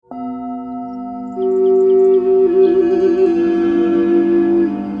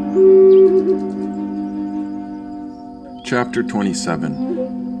Chapter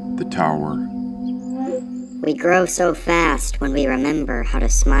 27. The Tower. We grow so fast when we remember how to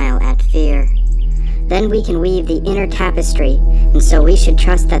smile at fear. Then we can weave the inner tapestry, and so we should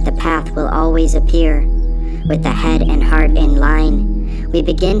trust that the path will always appear. With the head and heart in line, we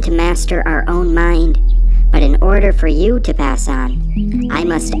begin to master our own mind. But in order for you to pass on, I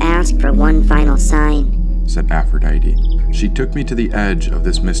must ask for one final sign, said Aphrodite. She took me to the edge of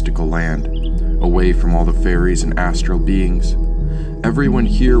this mystical land, away from all the fairies and astral beings. Everyone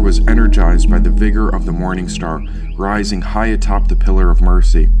here was energized by the vigor of the morning star rising high atop the Pillar of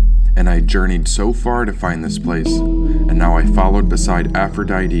Mercy, and I journeyed so far to find this place, and now I followed beside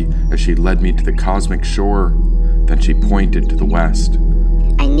Aphrodite as she led me to the cosmic shore. Then she pointed to the west.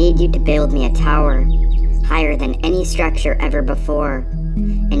 I need you to build me a tower, higher than any structure ever before,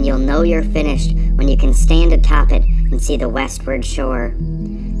 and you'll know you're finished when you can stand atop it and see the westward shore.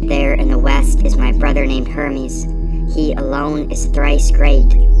 There in the west is my brother named Hermes. He alone is thrice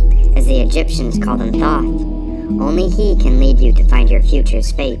great, as the Egyptians called him Thoth. Only he can lead you to find your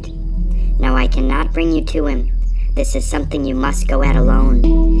future's fate. Now I cannot bring you to him. This is something you must go at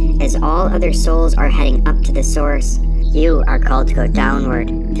alone. As all other souls are heading up to the source, you are called to go downward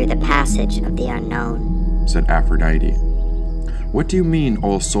through the passage of the unknown, said Aphrodite. What do you mean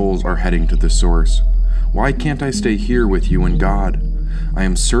all souls are heading to the source? Why can't I stay here with you and God? I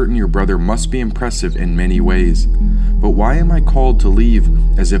am certain your brother must be impressive in many ways, but why am I called to leave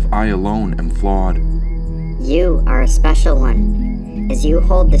as if I alone am flawed? You are a special one, as you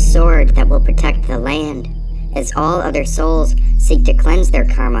hold the sword that will protect the land. As all other souls seek to cleanse their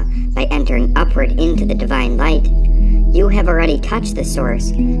karma by entering upward into the divine light, you have already touched the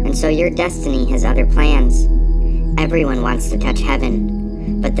source, and so your destiny has other plans. Everyone wants to touch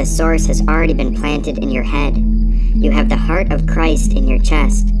heaven, but the source has already been planted in your head. You have the heart of Christ in your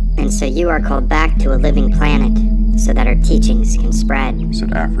chest, and so you are called back to a living planet, so that our teachings can spread,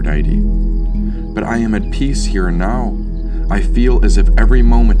 said Aphrodite. But I am at peace here and now. I feel as if every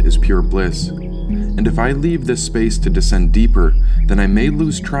moment is pure bliss. And if I leave this space to descend deeper, then I may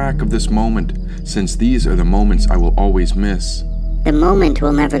lose track of this moment, since these are the moments I will always miss. The moment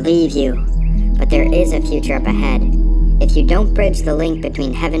will never leave you, but there is a future up ahead. If you don't bridge the link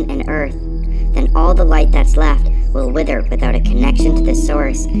between heaven and earth, then all the light that's left will wither without a connection to the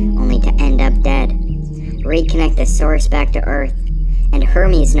source, only to end up dead. Reconnect the source back to earth, and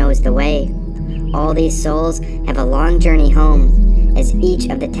Hermes knows the way. All these souls have a long journey home, as each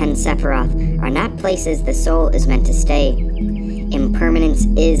of the 10 Sephiroth are not places the soul is meant to stay. Impermanence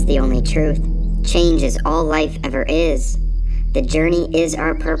is the only truth. Change is all life ever is. The journey is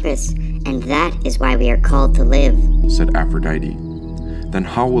our purpose, and that is why we are called to live, said Aphrodite. Then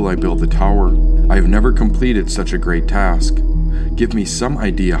how will I build the tower? I have never completed such a great task. Give me some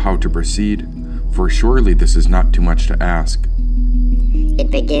idea how to proceed, for surely this is not too much to ask.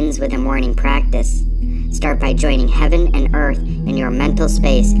 It begins with a morning practice. Start by joining heaven and earth in your mental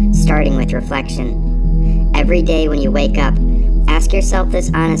space, starting with reflection. Every day when you wake up, ask yourself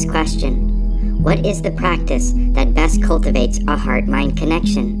this honest question. What is the practice that best cultivates a heart-mind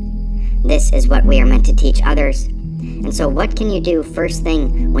connection? This is what we are meant to teach others. And so what can you do first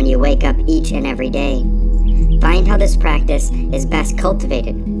thing when you wake up each and every day? Find how this practice is best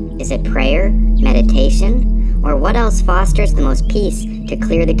cultivated. Is it prayer, meditation, or what else fosters the most peace to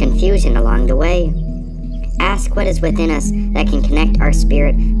clear the confusion along the way? Ask what is within us that can connect our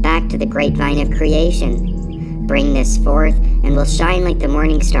spirit back to the great vine of creation. Bring this forth and we'll shine like the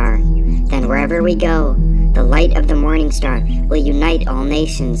morning star. Then wherever we go, the light of the morning star will unite all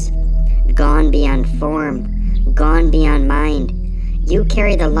nations. Gone beyond form, gone beyond mind. You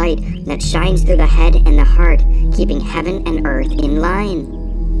carry the light that shines through the head and the heart, keeping heaven and earth in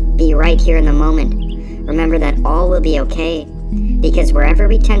line. Be right here in the moment. Remember that all will be okay, because wherever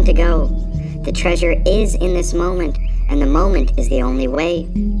we tend to go, the treasure is in this moment, and the moment is the only way.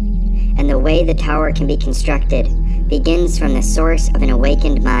 And the way the tower can be constructed begins from the source of an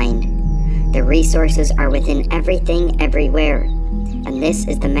awakened mind. The resources are within everything, everywhere, and this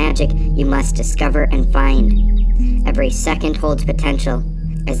is the magic you must discover and find. Every second holds potential,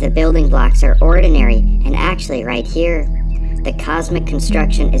 as the building blocks are ordinary and actually right here. The cosmic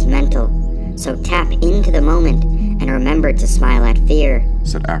construction is mental, so tap into the moment and remember to smile at fear,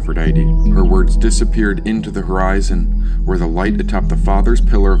 said Aphrodite. Her words disappeared into the horizon, where the light atop the Father's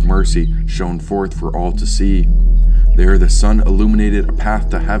Pillar of Mercy shone forth for all to see. There the sun illuminated a path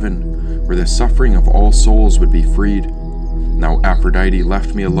to heaven, where the suffering of all souls would be freed. Now Aphrodite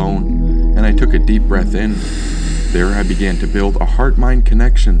left me alone, and I took a deep breath in. There I began to build a heart-mind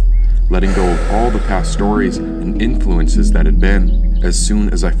connection, letting go of all the past stories and influences that had been. As soon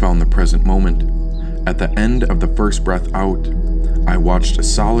as I found the present moment, At the end of the first breath out, I watched a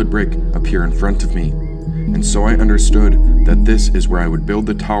solid brick appear in front of me, and so I understood that this is where I would build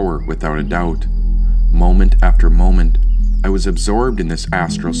the tower without a doubt. Moment after moment, I was absorbed in this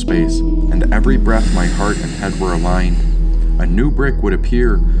astral space, and every breath my heart and head were aligned. A new brick would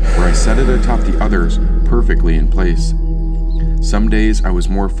appear where I set it atop the others, perfectly in place. Some days I was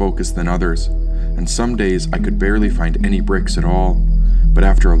more focused than others, and some days I could barely find any bricks at all. But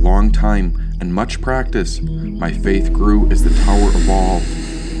after a long time and much practice, my faith grew as the tower evolved.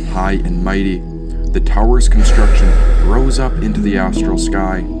 High and mighty, the tower's construction rose up into the astral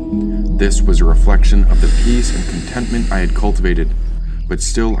sky. This was a reflection of the peace and contentment I had cultivated, but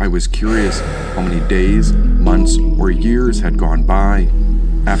still I was curious how many days, months, or years had gone by.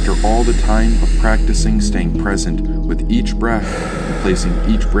 After all the time of practicing staying present with each breath and placing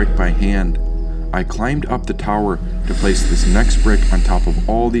each brick by hand, I climbed up the tower to place this next brick on top of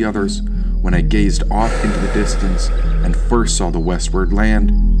all the others when I gazed off into the distance and first saw the westward land.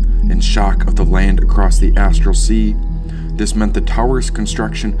 In shock of the land across the astral sea, this meant the tower's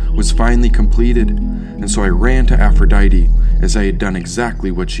construction was finally completed, and so I ran to Aphrodite as I had done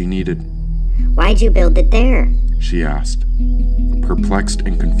exactly what she needed. Why'd you build it there? She asked, perplexed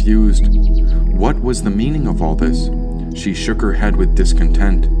and confused. What was the meaning of all this? She shook her head with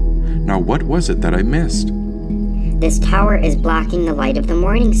discontent. Now what was it that I missed? This tower is blocking the light of the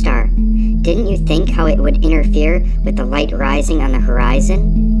morning star. Didn't you think how it would interfere with the light rising on the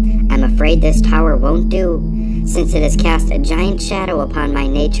horizon? I'm afraid this tower won't do, since it has cast a giant shadow upon my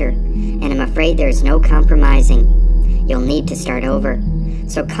nature, and I'm afraid there's no compromising. You'll need to start over.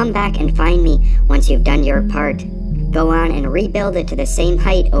 So come back and find me once you've done your part. Go on and rebuild it to the same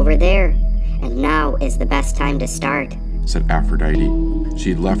height over there. And now is the best time to start, said Aphrodite.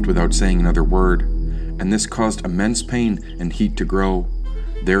 She left without saying another word, and this caused immense pain and heat to grow.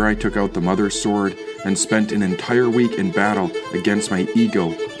 There I took out the mother's sword and spent an entire week in battle against my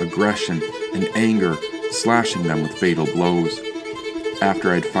ego, aggression, and anger, slashing them with fatal blows.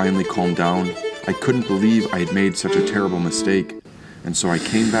 After I'd finally calmed down, I couldn't believe I had made such a terrible mistake, and so I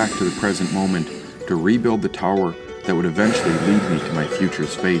came back to the present moment to rebuild the tower that would eventually lead me to my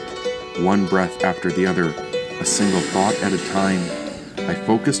future's fate. One breath after the other, a single thought at a time, I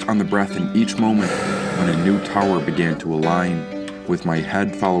focused on the breath in each moment when a new tower began to align. With my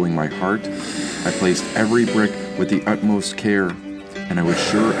head following my heart, I placed every brick with the utmost care, and I was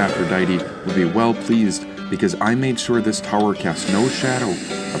sure Aphrodite would be well pleased because I made sure this tower cast no shadow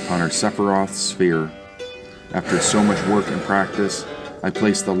upon our Sephiroth sphere. After so much work and practice, I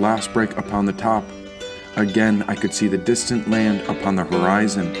placed the last brick upon the top. Again, I could see the distant land upon the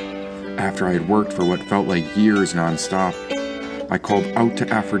horizon. After I had worked for what felt like years non-stop, I called out to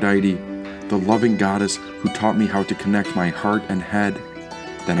Aphrodite, the loving goddess who taught me how to connect my heart and head.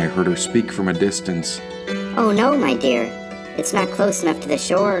 Then I heard her speak from a distance. Oh no, my dear. It's not close enough to the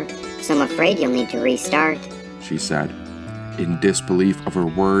shore, so I'm afraid you'll need to restart, she said. In disbelief of her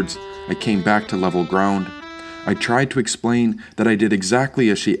words, I came back to level ground. I tried to explain that I did exactly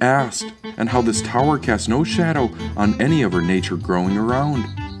as she asked, and how this tower cast no shadow on any of her nature growing around.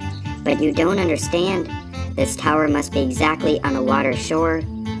 But you don't understand. This tower must be exactly on the water's shore.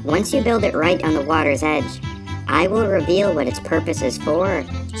 Once you build it right on the water's edge, I will reveal what its purpose is for,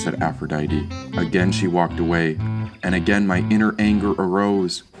 said Aphrodite. Again she walked away, and again my inner anger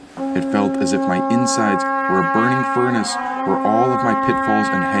arose. It felt as if my insides were a burning furnace where all of my pitfalls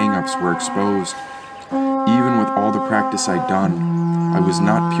and hang-ups were exposed. Even with all the practice I'd done, I was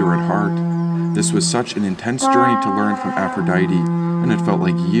not pure at heart. This was such an intense journey to learn from Aphrodite, and it felt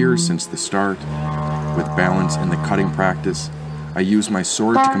like years since the start. With balance and the cutting practice, I used my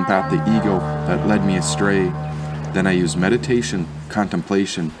sword to combat the ego that led me astray. Then I used meditation,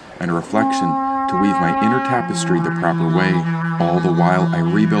 contemplation, and reflection to weave my inner tapestry the proper way. All the while I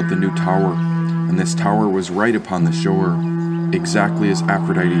rebuilt the new tower, and this tower was right upon the shore, exactly as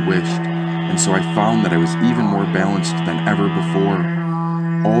Aphrodite wished, and so I found that I was even more balanced than ever before.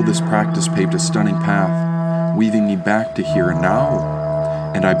 All this practice paved a stunning path, weaving me back to here and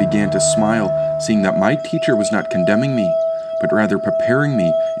now, and I began to smile, seeing that my teacher was not condemning me, but rather preparing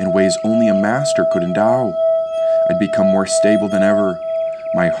me in ways only a master could endow. I'd become more stable than ever.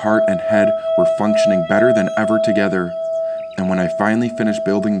 My heart and head were functioning better than ever together, and when I finally finished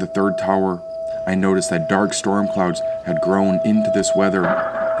building the third tower, I noticed that dark storm clouds had grown into this weather.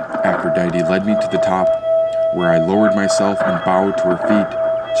 Aphrodite led me to the top, where I lowered myself and bowed to her feet.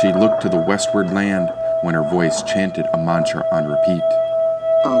 She looked to the westward land when her voice chanted a mantra on repeat.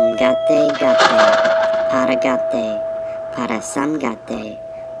 Om Gate Gate, Paragate, Parasamgate,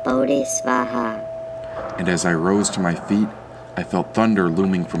 Bodhi Svaha. And as I rose to my feet, I felt thunder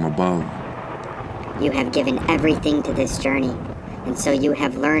looming from above. You have given everything to this journey, and so you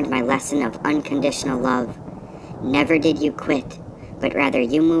have learned my lesson of unconditional love. Never did you quit, but rather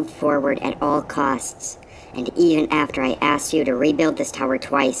you moved forward at all costs, and even after I asked you to rebuild this tower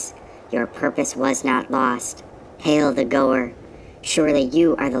twice, your purpose was not lost. Hail the goer. Surely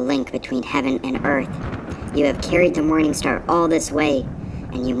you are the link between heaven and earth. You have carried the morning star all this way,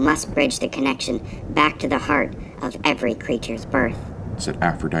 and you must bridge the connection back to the heart of every creature's birth, said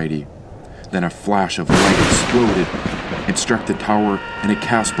Aphrodite. Then a flash of light exploded. It struck the tower, and it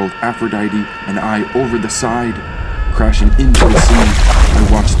cast both Aphrodite and I over the side. Crashing into the sea, I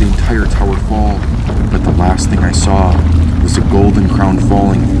watched the entire tower fall, but the last thing I saw was a golden crown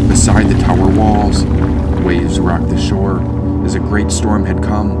falling beside the tower walls. Waves rocked the shore as a great storm had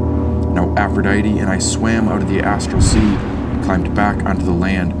come. Now Aphrodite and I swam out of the astral sea and climbed back onto the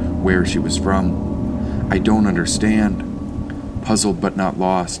land where she was from. I don't understand. Puzzled but not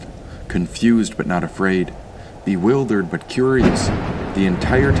lost, confused but not afraid, bewildered but curious. The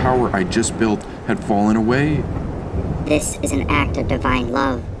entire tower I just built had fallen away. This is an act of divine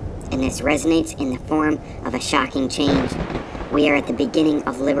love, and this resonates in the form of a shocking change. We are at the beginning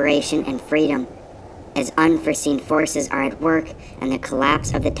of liberation and freedom, as unforeseen forces are at work, and the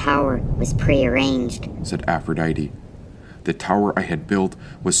collapse of the tower was prearranged, said Aphrodite. The tower I had built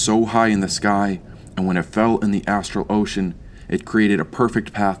was so high in the sky, and when it fell in the astral ocean, it created a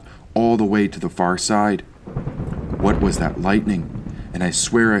perfect path all the way to the far side. What was that lightning? And I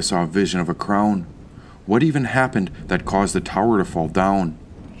swear I saw a vision of a crown. What even happened that caused the tower to fall down?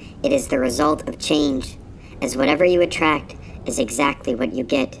 It is the result of change, as whatever you attract is exactly what you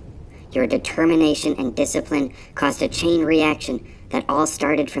get. Your determination and discipline caused a chain reaction that all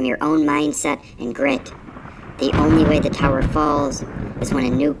started from your own mindset and grit. The only way the tower falls is when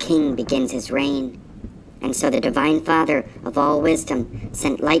a new king begins his reign. And so the Divine Father of all wisdom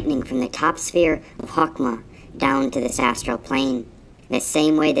sent lightning from the top sphere of Hokmah down to this astral plane. The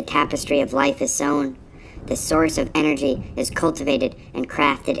same way the tapestry of life is sewn, the source of energy is cultivated and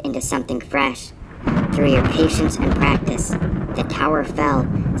crafted into something fresh. Through your patience and practice, the tower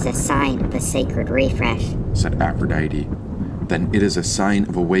fell as a sign of a sacred refresh, said Aphrodite. Then it is a sign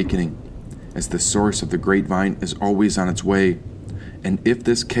of awakening, as the source of the grapevine is always on its way. And if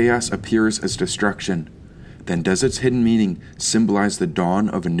this chaos appears as destruction, then does its hidden meaning symbolize the dawn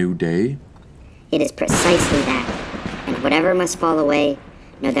of a new day? It is precisely that, and whatever must fall away,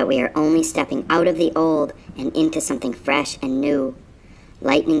 know that we are only stepping out of the old and into something fresh and new.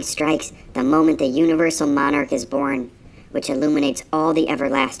 Lightning strikes the moment the universal monarch is born, which illuminates all the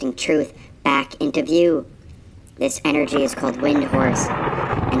everlasting truth back into view. This energy is called Wind Horse,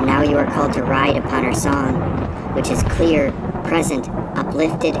 and now you are called to ride upon her song, which is clear, present,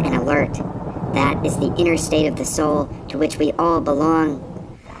 uplifted, and alert. That is the inner state of the soul to which we all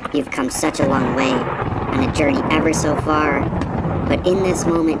belong. You've come such a long way, on a journey ever so far, but in this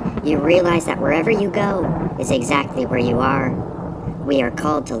moment you realize that wherever you go is exactly where you are. We are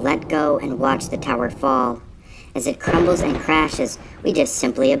called to let go and watch the tower fall. As it crumbles and crashes, we just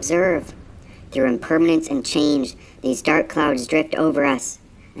simply observe. Through impermanence and change, these dark clouds drift over us,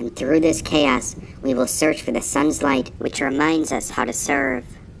 and through this chaos, we will search for the sun's light, which reminds us how to serve,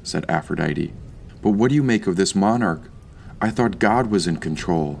 said Aphrodite. But what do you make of this monarch? I thought God was in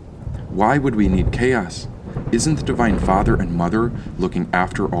control. Why would we need chaos? Isn't the Divine Father and Mother looking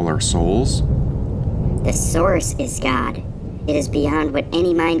after all our souls? The source is God. It is beyond what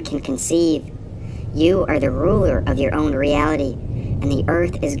any mind can conceive. You are the ruler of your own reality, and the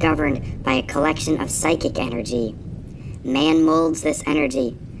earth is governed by a collection of psychic energy. Man molds this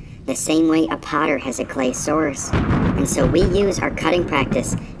energy, the same way a potter has a clay source. And so we use our cutting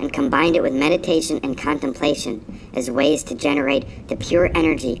practice and combined it with meditation and contemplation as ways to generate the pure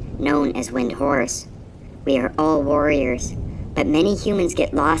energy known as Wind Horse. We are all warriors, but many humans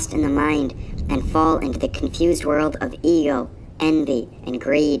get lost in the mind and fall into the confused world of ego, envy, and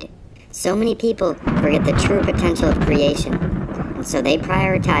greed. So many people forget the true potential of creation, and so they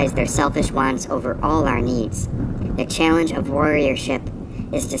prioritize their selfish wants over all our needs. The challenge of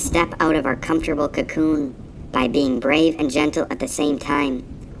warriorship is to step out of our comfortable cocoon. By being brave and gentle at the same time,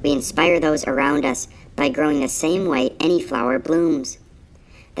 we inspire those around us by growing the same way any flower blooms.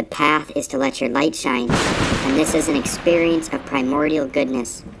 The path is to let your light shine, and this is an experience of primordial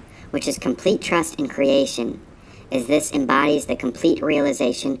goodness, which is complete trust in creation, as this embodies the complete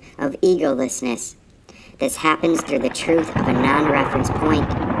realization of egolessness. This happens through the truth of a non-reference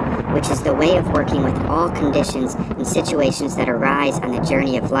point, which is the way of working with all conditions and situations that arise on the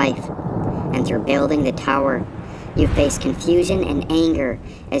journey of life. And through building the tower, you face confusion and anger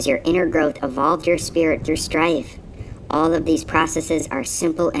as your inner growth evolved your spirit through strife. All of these processes are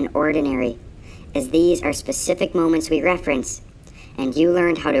simple and ordinary, as these are specific moments we reference, and you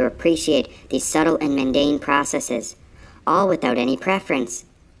learned how to appreciate these subtle and mundane processes, all without any preference.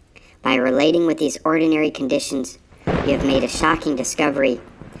 By relating with these ordinary conditions, you have made a shocking discovery.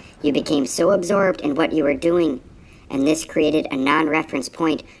 You became so absorbed in what you were doing, and this created a non-reference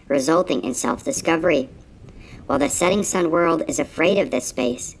point resulting in self-discovery. While the setting sun world is afraid of this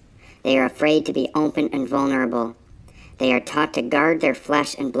space, they are afraid to be open and vulnerable. They are taught to guard their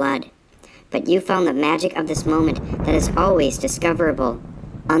flesh and blood. But you found the magic of this moment that is always discoverable.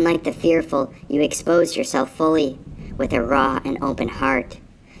 Unlike the fearful, you exposed yourself fully, with a raw and open heart.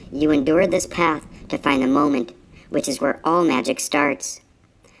 You endured this path to find the moment, which is where all magic starts.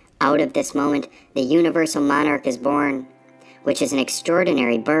 Out of this moment, the universal monarch is born, which is an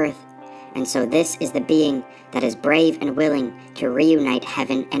extraordinary birth. And so this is the being that is brave and willing to reunite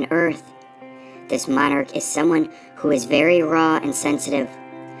heaven and earth. This monarch is someone who is very raw and sensitive,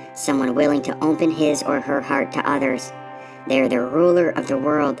 someone willing to open his or her heart to others. They are the ruler of the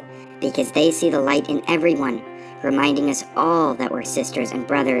world because they see the light in everyone, reminding us all that we're sisters and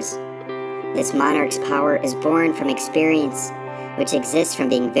brothers. This monarch's power is born from experience, which exists from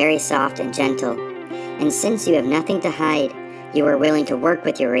being very soft and gentle. And since you have nothing to hide, you are willing to work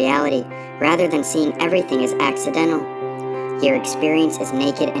with your reality rather than seeing everything as accidental. Your experience is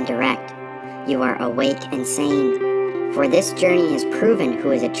naked and direct. You are awake and sane. For this journey has proven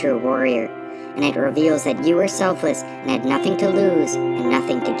who is a true warrior, and it reveals that you were selfless and had nothing to lose and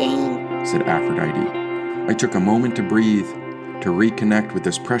nothing to gain, said Aphrodite. I took a moment to breathe, to reconnect with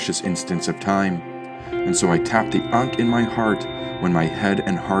this precious instance of time, and so I tapped the Ankh in my heart when my head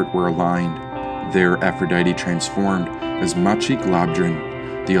and heart were aligned. There Aphrodite transformed as Machi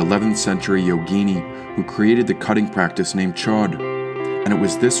Glabdrin, the 11th century yogini who created the cutting practice named Chod, and it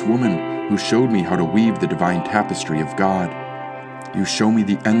was this woman who showed me how to weave the divine tapestry of God. You show me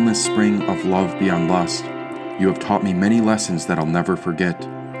the endless spring of love beyond lust. You have taught me many lessons that I'll never forget,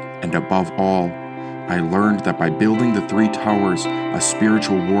 and above all, I learned that by building the 3 towers, a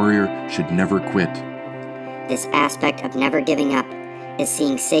spiritual warrior should never quit. This aspect of never giving up is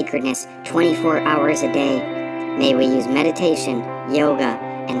seeing sacredness 24 hours a day. May we use meditation, yoga,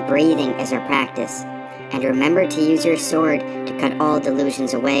 and breathing as our practice. And remember to use your sword to cut all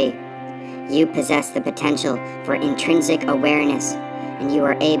delusions away. You possess the potential for intrinsic awareness, and you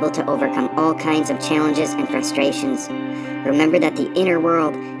are able to overcome all kinds of challenges and frustrations. Remember that the inner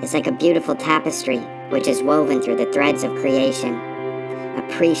world is like a beautiful tapestry, which is woven through the threads of creation.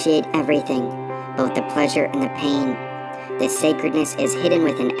 Appreciate everything, both the pleasure and the pain. This sacredness is hidden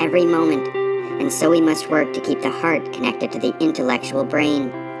within every moment, and so we must work to keep the heart connected to the intellectual brain.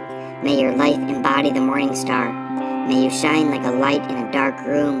 May your life embody the morning star. May you shine like a light in a dark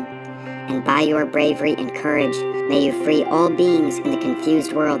room. And by your bravery and courage, may you free all beings in the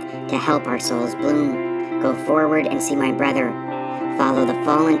confused world to help our souls bloom. Go forward and see my brother. Follow the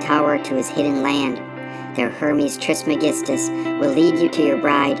fallen tower to his hidden land. There Hermes Trismegistus will lead you to your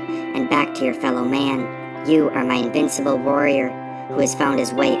bride and back to your fellow man. You are my invincible warrior who has found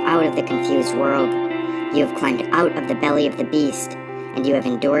his way out of the confused world. You have climbed out of the belly of the beast, and you have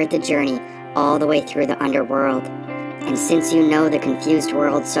endured the journey all the way through the underworld. And since you know the confused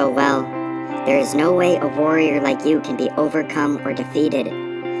world so well, there is no way a warrior like you can be overcome or defeated.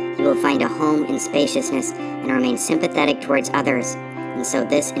 You will find a home in spaciousness and remain sympathetic towards others, and so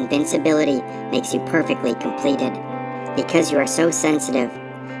this invincibility makes you perfectly completed. Because you are so sensitive,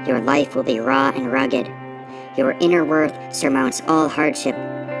 your life will be raw and rugged. Your inner worth surmounts all hardship,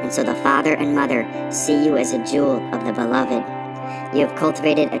 and so the father and mother see you as a jewel of the beloved. You have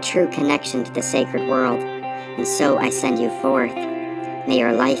cultivated a true connection to the sacred world, and so I send you forth. May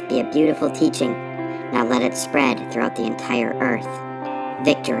your life be a beautiful teaching. Now let it spread throughout the entire earth.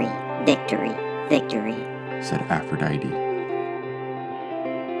 Victory, victory, victory, said Aphrodite.